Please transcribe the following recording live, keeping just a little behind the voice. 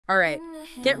All right,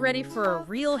 get ready for a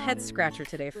real head-scratcher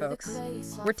today, folks.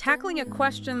 We're tackling a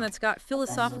question that's got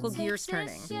philosophical gears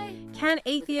turning. Can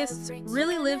atheists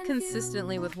really live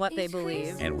consistently with what they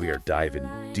believe? And we are diving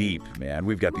deep, man.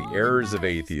 We've got the errors of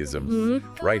atheism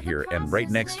right here, and right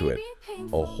next to it,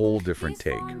 a whole different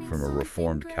take from a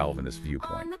reformed Calvinist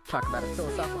viewpoint. Talk about a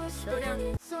philosophical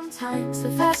showdown. Sometimes the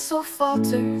vessel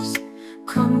falters,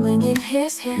 crumbling in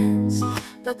his hands,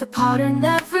 but the potter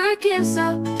never gives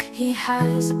up. He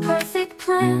has a perfect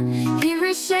plan. He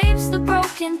reshapes the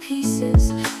broken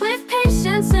pieces with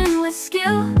patience and with skill.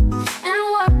 And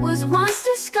what was once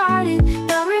discarded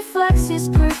now reflects his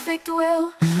perfect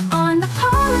will. On the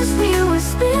potter's wheel we're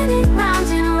spinning round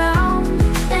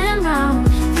and round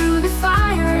through the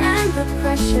fire and the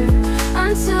pressure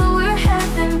until we're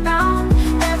heaven bound.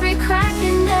 Every crack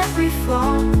and every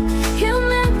flaw he'll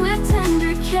mend with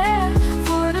tender care,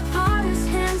 for the potter's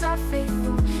hands are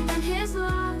faithful and his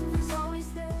love is always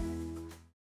there.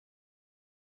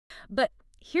 But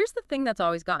here's the thing that's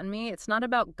always gotten me. It's not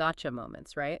about gotcha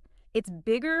moments, right? It's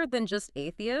bigger than just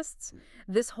atheists.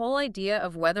 This whole idea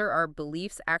of whether our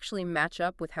beliefs actually match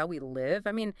up with how we live,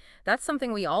 I mean, that's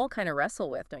something we all kind of wrestle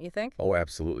with, don't you think? Oh,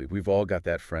 absolutely. We've all got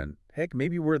that friend. Heck,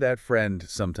 maybe we're that friend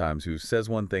sometimes who says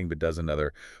one thing but does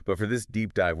another. But for this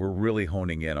deep dive, we're really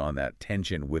honing in on that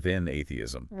tension within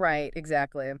atheism. Right,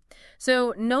 exactly.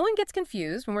 So no one gets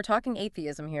confused when we're talking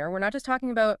atheism here. We're not just talking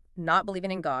about not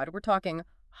believing in God. We're talking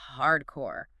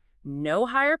hardcore. No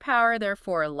higher power,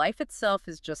 therefore life itself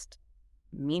is just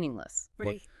meaningless.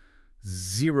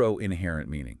 Zero inherent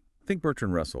meaning. Think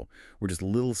Bertrand Russell. We're just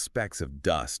little specks of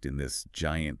dust in this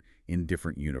giant,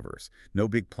 indifferent universe. No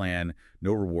big plan,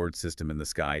 no reward system in the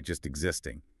sky, just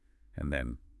existing. And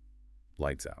then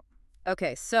lights out.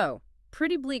 Okay, so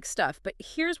pretty bleak stuff, but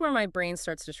here's where my brain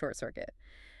starts to short circuit.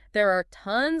 There are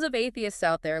tons of atheists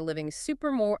out there living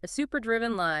super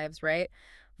driven lives, right?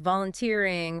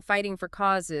 Volunteering, fighting for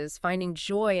causes, finding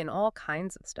joy in all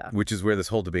kinds of stuff. Which is where this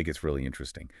whole debate gets really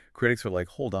interesting. Critics are like,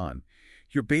 hold on.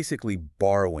 You're basically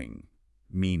borrowing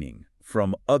meaning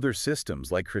from other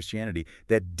systems like Christianity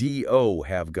that do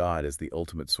have God as the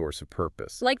ultimate source of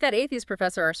purpose. Like that atheist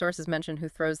professor our sources mentioned who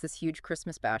throws this huge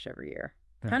Christmas bash every year.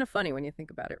 Yeah. Kind of funny when you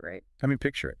think about it, right? I mean,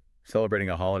 picture it.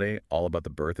 Celebrating a holiday all about the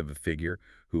birth of a figure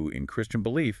who, in Christian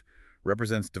belief,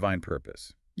 represents divine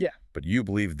purpose. Yeah. But you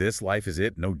believe this life is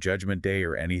it, no judgment day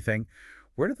or anything?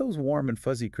 Where do those warm and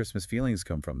fuzzy Christmas feelings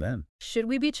come from then? Should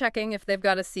we be checking if they've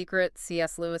got a secret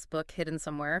C.S. Lewis book hidden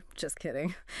somewhere? Just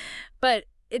kidding. But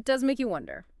it does make you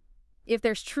wonder. If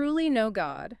there's truly no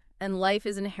God and life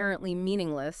is inherently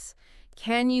meaningless,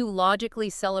 can you logically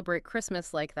celebrate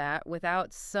Christmas like that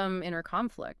without some inner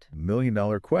conflict?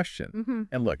 $1,000,000 question. Mm-hmm.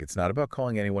 And look, it's not about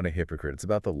calling anyone a hypocrite. It's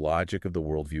about the logic of the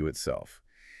worldview itself.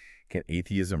 Can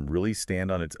atheism really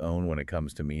stand on its own when it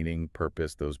comes to meaning,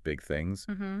 purpose, those big things?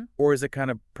 Mm-hmm. Or is it kind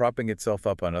of propping itself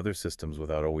up on other systems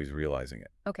without always realizing it?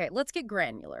 Okay, let's get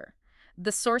granular.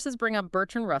 The sources bring up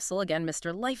Bertrand Russell, again,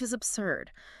 Mr. Life is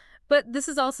Absurd. But this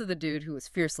is also the dude who was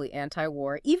fiercely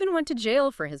anti-war, even went to jail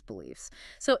for his beliefs.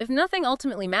 So if nothing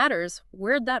ultimately matters,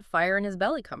 where'd that fire in his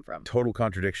belly come from? Total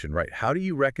contradiction, right? How do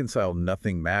you reconcile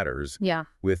nothing matters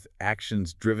with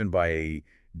actions driven by a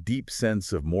deep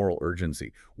sense of moral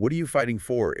urgency? What are you fighting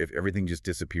for if everything just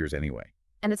disappears anyway?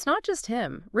 And it's not just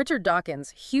him. Richard Dawkins,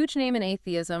 huge name in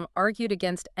atheism, argued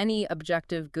against any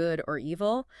objective good or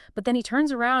evil, but then he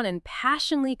turns around and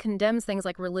passionately condemns things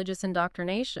like religious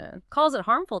indoctrination, calls it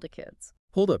harmful to kids.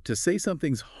 Hold up, to say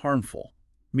something's harmful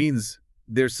means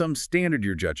there's some standard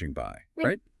you're judging by,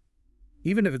 right?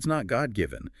 Even if it's not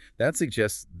God-given, that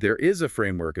suggests there is a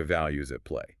framework of values at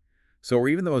play. So are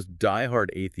even the most diehard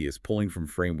atheists pulling from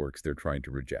frameworks they're trying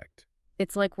to reject?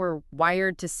 It's like we're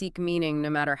wired to seek meaning no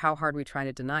matter how hard we try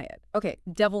to deny it. Okay,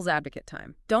 devil's advocate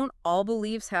time. Don't all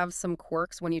beliefs have some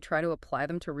quirks when you try to apply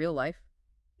them to real life?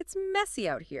 It's messy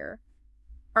out here.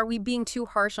 Are we being too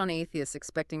harsh on atheists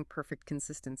expecting perfect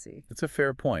consistency? That's a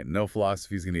fair point. No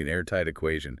philosophy is going to be an airtight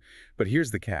equation. But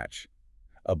here's the catch.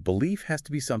 A belief has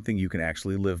to be something you can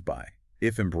actually live by.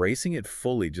 If embracing it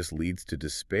fully just leads to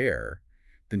despair,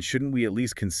 then shouldn't we at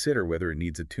least consider whether it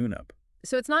needs a tune-up?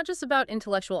 So it's not just about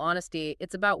intellectual honesty,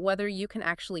 it's about whether you can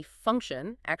actually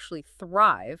function, actually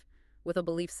thrive with a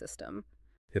belief system.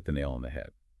 Hit the nail on the head.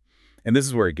 And this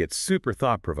is where it gets super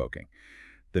thought-provoking.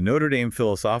 The Notre Dame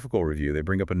Philosophical Review, they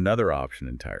bring up another option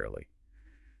entirely.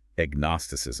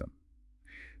 Agnosticism.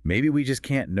 Maybe we just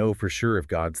can't know for sure if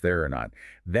God's there or not.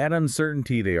 That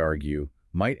uncertainty, they argue,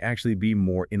 might actually be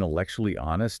more intellectually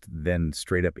honest than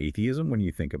straight-up atheism when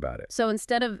you think about it. So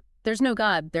instead of, there's no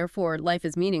God, therefore life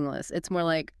is meaningless, it's more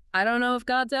like, I don't know if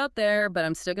God's out there, but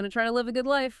I'm still going to try to live a good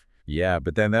life. Yeah,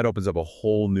 but then that opens up a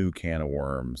whole new can of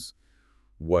worms.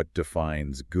 What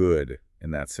defines good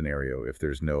in that scenario if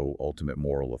there's no ultimate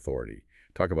moral authority?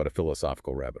 Talk about a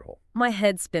philosophical rabbit hole. My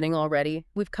head's spinning already.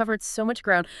 We've covered so much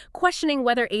ground, questioning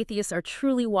whether atheists are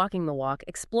truly walking the walk,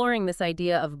 exploring this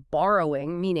idea of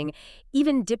borrowing, meaning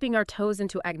even dipping our toes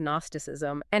into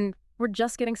agnosticism, and we're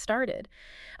just getting started.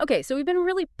 Okay, so we've been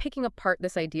really picking apart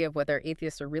this idea of whether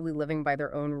atheists are really living by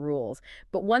their own rules,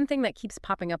 but one thing that keeps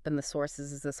popping up in the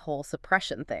sources is this whole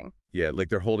suppression thing. Yeah, like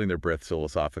they're holding their breath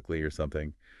philosophically or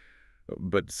something.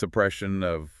 But suppression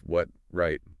of what?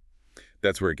 Right.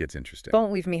 That's where it gets interesting.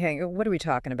 Don't leave me hanging. What are we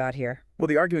talking about here? Well,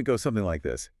 the argument goes something like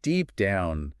this. Deep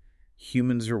down,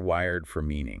 humans are wired for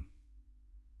meaning.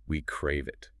 We crave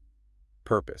it.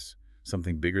 Purpose,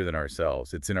 something bigger than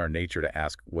ourselves. It's in our nature to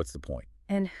ask, what's the point?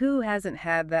 And who hasn't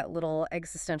had that little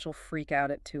existential freak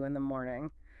out at 2 in the morning?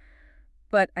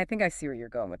 But I think I see where you're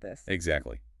going with this.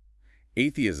 Exactly.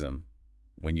 Atheism,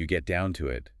 when you get down to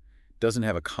it, doesn't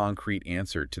have a concrete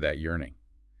answer to that yearning.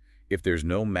 If there's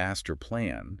no master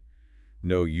plan,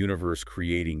 no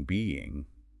universe-creating being,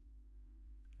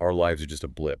 our lives are just a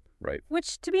blip, right?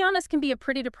 Which, to be honest, can be a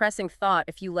pretty depressing thought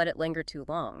if you let it linger too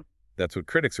long. That's what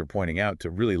critics are pointing out. To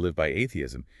really live by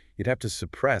atheism, you'd have to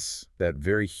suppress that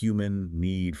very human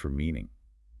need for meaning.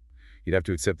 You'd have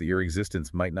to accept that your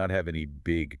existence might not have any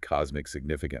big cosmic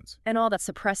significance. And all that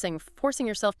suppressing, forcing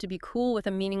yourself to be cool with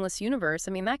a meaningless universe,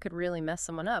 I mean, that could really mess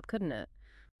someone up, couldn't it?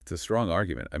 It's a strong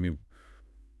argument. I mean,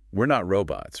 we're not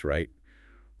robots, right?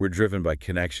 We're driven by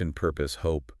connection, purpose,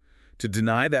 hope. To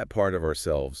deny that part of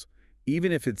ourselves,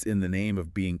 even if it's in the name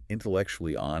of being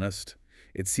intellectually honest,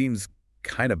 it seems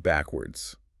kind of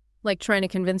backwards. Like trying to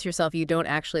convince yourself you don't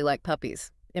actually like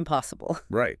puppies. Impossible.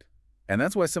 Right. And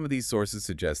that's why some of these sources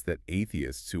suggest that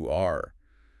atheists who are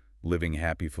living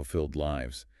happy, fulfilled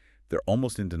lives, they're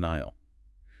almost in denial.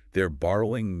 They're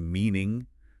borrowing meaning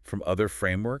from other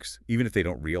frameworks, even if they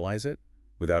don't realize it,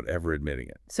 without ever admitting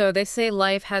it. So they say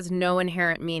life has no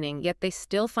inherent meaning, yet they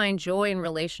still find joy in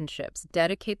relationships,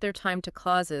 dedicate their time to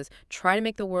causes, try to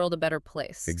make the world a better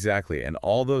place. Exactly. And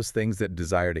all those things that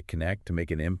desire to connect, to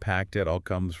make an impact, it all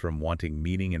comes from wanting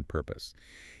meaning and purpose.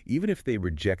 Even if they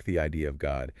reject the idea of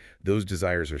God, those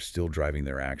desires are still driving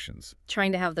their actions.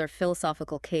 Trying to have their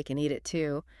philosophical cake and eat it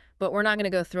too. But we're not going to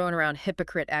go throwing around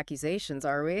hypocrite accusations,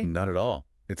 are we? Not at all.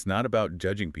 It's not about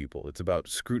judging people. It's about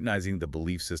scrutinizing the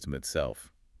belief system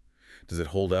itself. Does it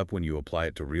hold up when you apply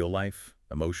it to real life,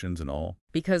 emotions and all?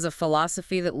 Because a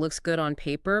philosophy that looks good on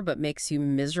paper but makes you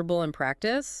miserable in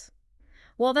practice?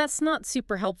 Well, that's not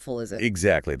super helpful, is it?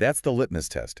 Exactly. That's the litmus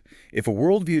test. If a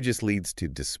worldview just leads to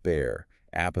despair,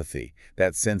 apathy,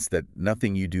 that sense that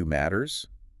nothing you do matters,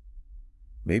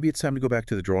 maybe it's time to go back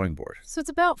to the drawing board. So it's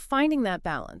about finding that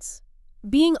balance.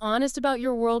 Being honest about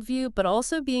your worldview, but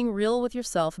also being real with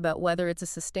yourself about whether it's a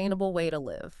sustainable way to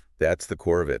live. That's the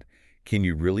core of it. Can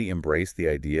you really embrace the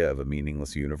idea of a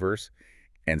meaningless universe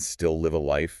and still live a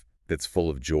life that's full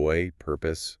of joy,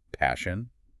 purpose, passion?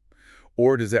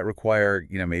 Or does that require,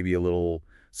 maybe a little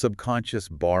subconscious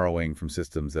borrowing from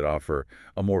systems that offer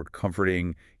a more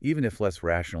comforting, even if less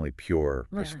rationally pure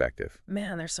perspective?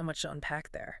 Man, there's so much to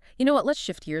unpack there. You know what? Let's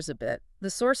shift gears a bit. The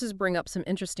sources bring up some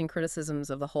interesting criticisms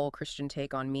of the whole Christian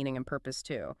take on meaning and purpose,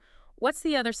 too. What's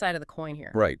the other side of the coin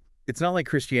here? Right. It's not like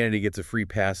Christianity gets a free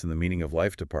pass in the meaning of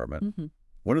life department. Mm-hmm.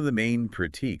 One of the main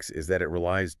critiques is that it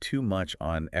relies too much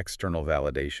on external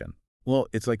validation. Well,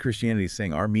 it's like Christianity is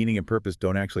saying our meaning and purpose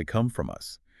don't actually come from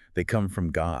us. They come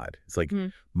from God. It's like,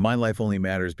 my life only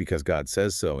matters because God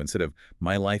says so, instead of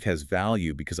my life has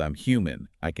value because I'm human.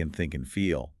 I can think and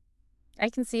feel. I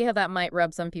can see how that might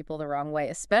rub some people the wrong way,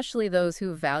 especially those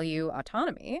who value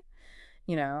autonomy,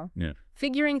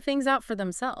 figuring things out for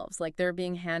themselves, like they're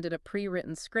being handed a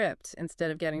pre-written script instead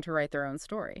of getting to write their own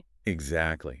story.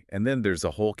 Exactly. And then there's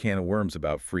a whole can of worms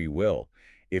about free will.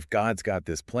 If God's got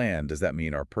this plan, does that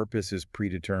mean our purpose is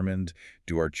predetermined?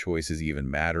 Do our choices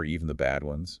even matter, even the bad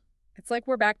ones? It's like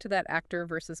we're back to that actor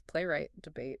versus playwright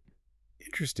debate.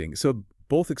 Interesting. So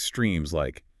both extremes,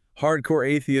 like hardcore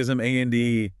atheism,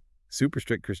 A&D, super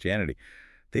strict Christianity,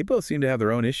 they both seem to have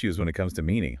their own issues when it comes to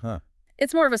meaning, huh?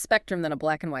 It's more of a spectrum than a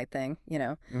black and white thing,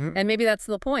 And maybe that's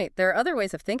the point. There are other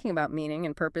ways of thinking about meaning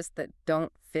and purpose that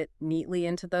don't fit neatly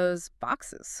into those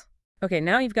boxes. Okay,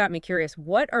 now you've got me curious.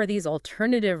 What are these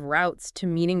alternative routes to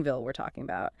Meaningville we're talking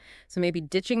about? So maybe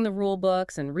ditching the rule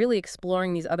books and really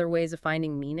exploring these other ways of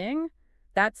finding meaning?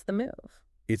 That's the move.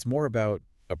 It's more about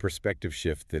a perspective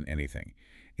shift than anything.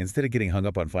 Instead of getting hung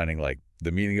up on finding, like,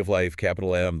 the meaning of life,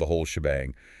 capital M, the whole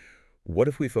shebang, what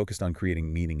if we focused on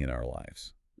creating meaning in our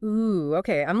lives? Ooh,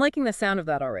 okay. I'm liking the sound of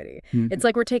that already. Mhm. It's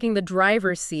like we're taking the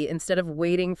driver's seat instead of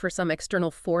waiting for some external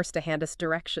force to hand us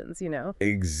directions, you know?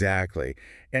 Exactly.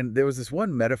 And there was this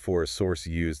one metaphor a source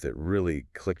used that really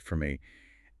clicked for me.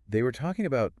 They were talking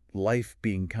about life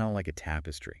being kind of like a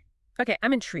tapestry. Okay,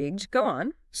 I'm intrigued. Go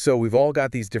on. So we've all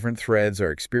got these different threads, our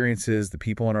experiences, the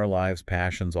people in our lives,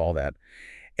 passions, all that.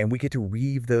 And we get to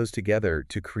weave those together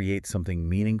to create something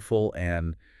meaningful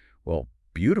and, well,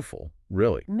 beautiful,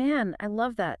 really. Man, I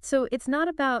love that. So it's not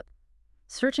about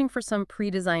searching for some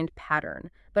pre-designed pattern,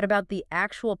 but about the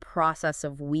actual process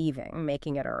of weaving,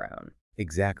 making it our own.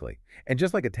 Exactly. And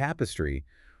just like a tapestry,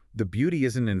 the beauty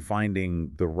isn't in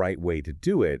finding the right way to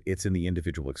do it, it's in the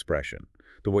individual expression,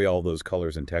 the way all those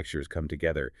colors and textures come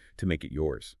together to make it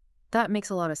yours. That makes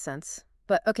a lot of sense.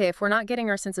 But okay, if we're not getting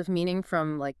our sense of meaning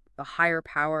from like a higher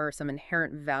power or some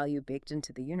inherent value baked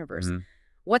into the universe, Mhm.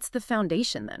 what's the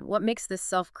foundation then? What makes this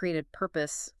self-created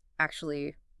purpose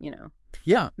actually,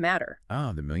 Yeah. matter?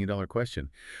 The million-dollar question.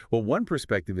 Well, one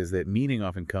perspective is that meaning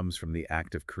often comes from the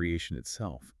act of creation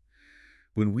itself.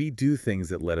 When we do things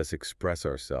that let us express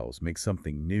ourselves, make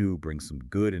something new, bring some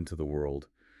good into the world,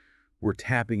 we're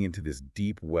tapping into this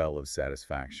deep well of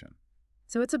satisfaction.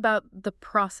 So it's about the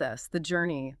process, the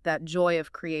journey, that joy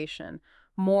of creation,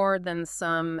 more than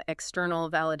some external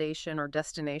validation or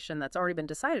destination that's already been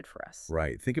decided for us.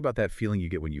 Right. Think about that feeling you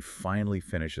get when you finally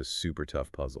finish a super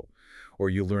tough puzzle, or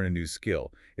you learn a new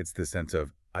skill. It's the sense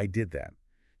of, I did that.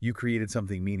 You created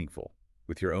something meaningful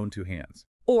with your own two hands.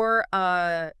 Or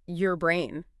your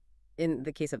brain, in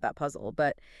the case of that puzzle.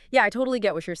 But yeah, I totally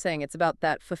get what you're saying. It's about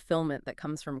that fulfillment that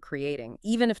comes from creating,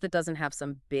 even if it doesn't have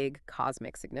some big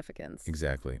cosmic significance.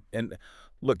 Exactly. And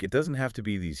look, it doesn't have to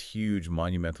be these huge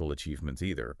monumental achievements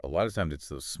either. A lot of times it's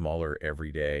those smaller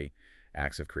everyday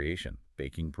acts of creation.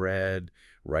 Baking bread,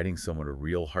 writing someone a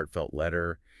real heartfelt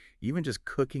letter, even just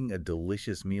cooking a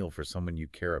delicious meal for someone you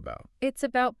care about. It's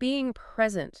about being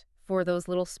present for those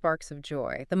little sparks of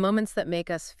joy, the moments that make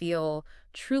us feel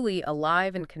truly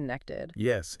alive and connected.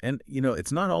 Yes. And,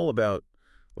 it's not all about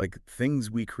like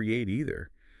things we create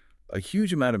either. A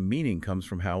huge amount of meaning comes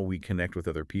from how we connect with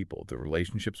other people, the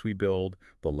relationships we build,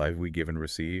 the life we give and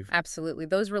receive. Absolutely.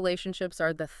 Those relationships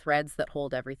are the threads that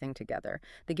hold everything together.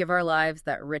 They give our lives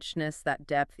that richness, that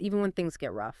depth, even when things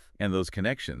get rough. And those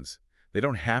connections, they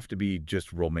don't have to be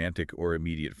just romantic or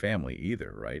immediate family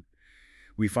either, right?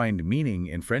 We find meaning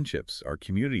in friendships, our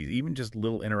communities, even just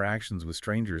little interactions with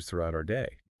strangers throughout our day.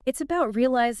 It's about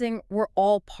realizing we're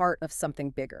all part of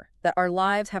something bigger, that our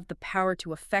lives have the power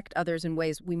to affect others in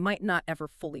ways we might not ever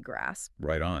fully grasp.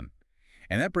 Right on.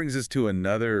 And that brings us to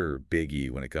another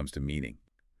biggie when it comes to meaning: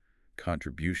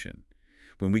 contribution.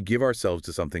 When we give ourselves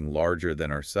to something larger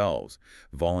than ourselves,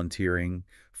 volunteering,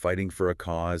 fighting for a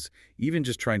cause, even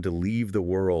just trying to leave the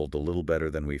world a little better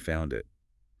than we found it,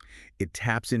 it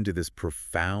taps into this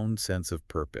profound sense of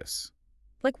purpose.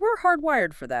 Like we're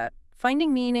hardwired for that.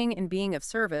 Finding meaning in being of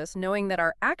service, knowing that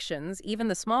our actions, even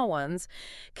the small ones,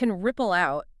 can ripple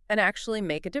out and actually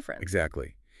make a difference.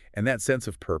 Exactly. And that sense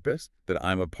of purpose, that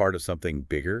I'm a part of something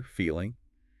bigger feeling,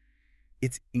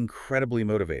 it's incredibly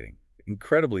motivating,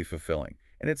 incredibly fulfilling.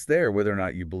 And it's there whether or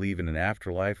not you believe in an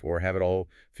afterlife or have it all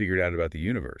figured out about the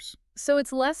universe. So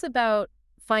it's less about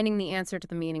finding the answer to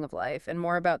the meaning of life and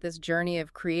more about this journey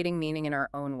of creating meaning in our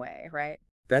own way, right?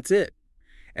 That's it.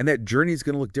 And that journey is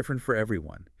going to look different for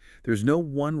everyone. There's no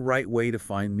one right way to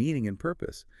find meaning and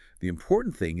purpose. The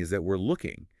important thing is that we're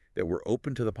looking, that we're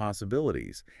open to the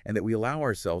possibilities, and that we allow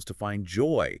ourselves to find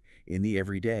joy in the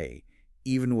everyday,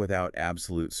 even without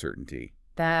absolute certainty.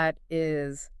 That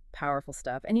is powerful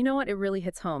stuff. And you know what? It really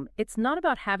hits home. It's not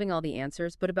about having all the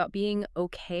answers, but about being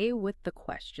okay with the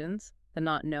questions, the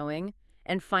not knowing,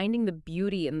 and finding the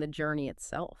beauty in the journey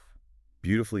itself.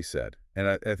 Beautifully said. And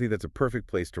I think that's a perfect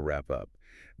place to wrap up.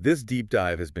 This deep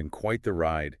dive has been quite the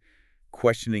ride,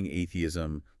 questioning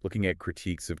atheism, looking at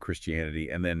critiques of Christianity,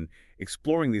 and then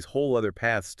exploring these whole other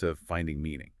paths to finding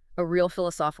meaning. A real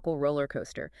philosophical roller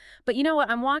coaster. But you know what?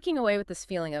 I'm walking away with this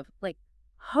feeling of, like,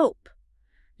 hope.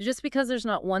 Just because there's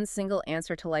not one single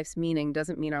answer to life's meaning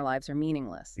doesn't mean our lives are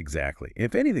meaningless. Exactly.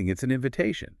 If anything, it's an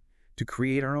invitation to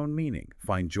create our own meaning,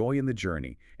 find joy in the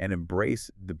journey, and embrace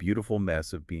the beautiful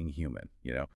mess of being human,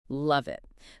 Love it.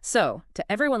 So,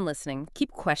 to everyone listening,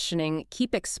 keep questioning,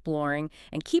 keep exploring,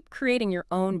 and keep creating your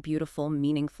own beautiful,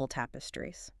 meaningful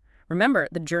tapestries. Remember,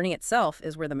 the journey itself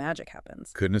is where the magic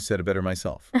happens. Couldn't have said it better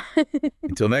myself.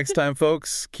 Until next time,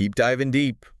 folks, keep diving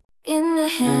deep. In the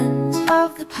hands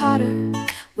of the potter,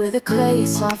 where the clay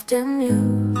is soft and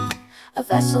new, a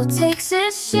vessel takes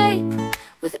its shape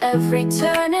with every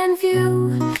turn and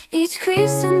view, each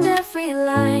crease and every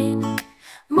line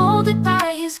molded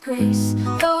by His grace.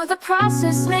 Though the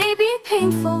process may be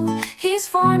painful, He's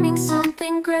forming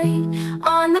something great.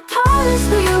 On the potter's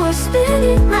wheel we're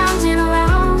spinning round and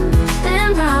round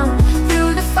and round,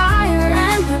 through the fire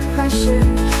and the pressure,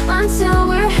 until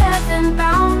we're heaven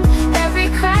bound. Every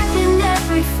crack and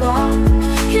every flaw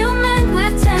He'll mend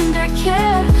with tender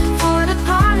care, for the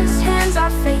potter's hands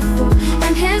are faithful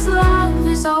and His love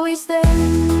is always there.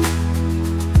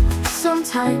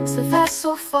 Sometimes the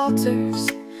vessel falters,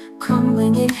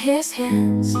 crumbling in His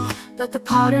hands, but the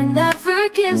potter never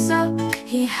gives up.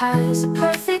 He has a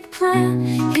perfect plan.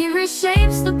 He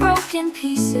reshapes the broken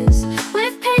pieces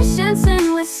with patience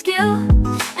and with skill,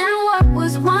 and what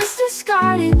was once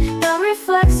discarded now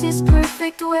reflects His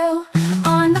perfect will.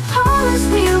 On the potter's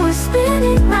wheel we're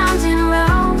spinning round and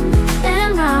round,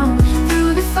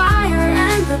 through the fire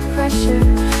and the pressure,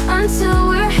 until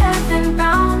we're heaven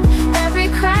bound. Every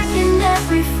crack and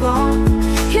every flaw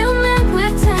He'll mend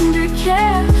with tender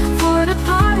care, for the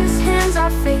potter's hands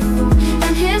are faithful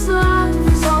and His love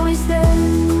is always there.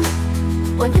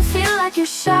 When you feel like you're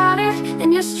shattered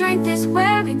and your strength is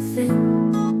wearing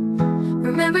thin,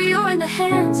 remember you're in the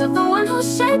hands of the one who'll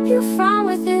shape you from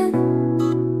within.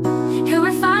 He'll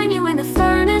refine you in the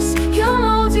furnace, He'll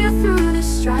mold you through the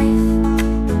strife,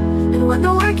 and when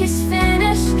the work is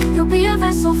finished, you'll be a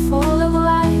vessel full of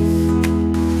life.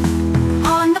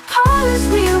 On the potter's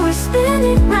wheel we're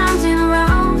spinning round and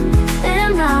round,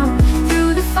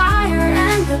 through the fire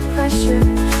and the pressure,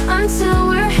 until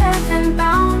we're heaven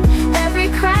bound. Every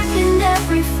crack and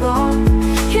every flaw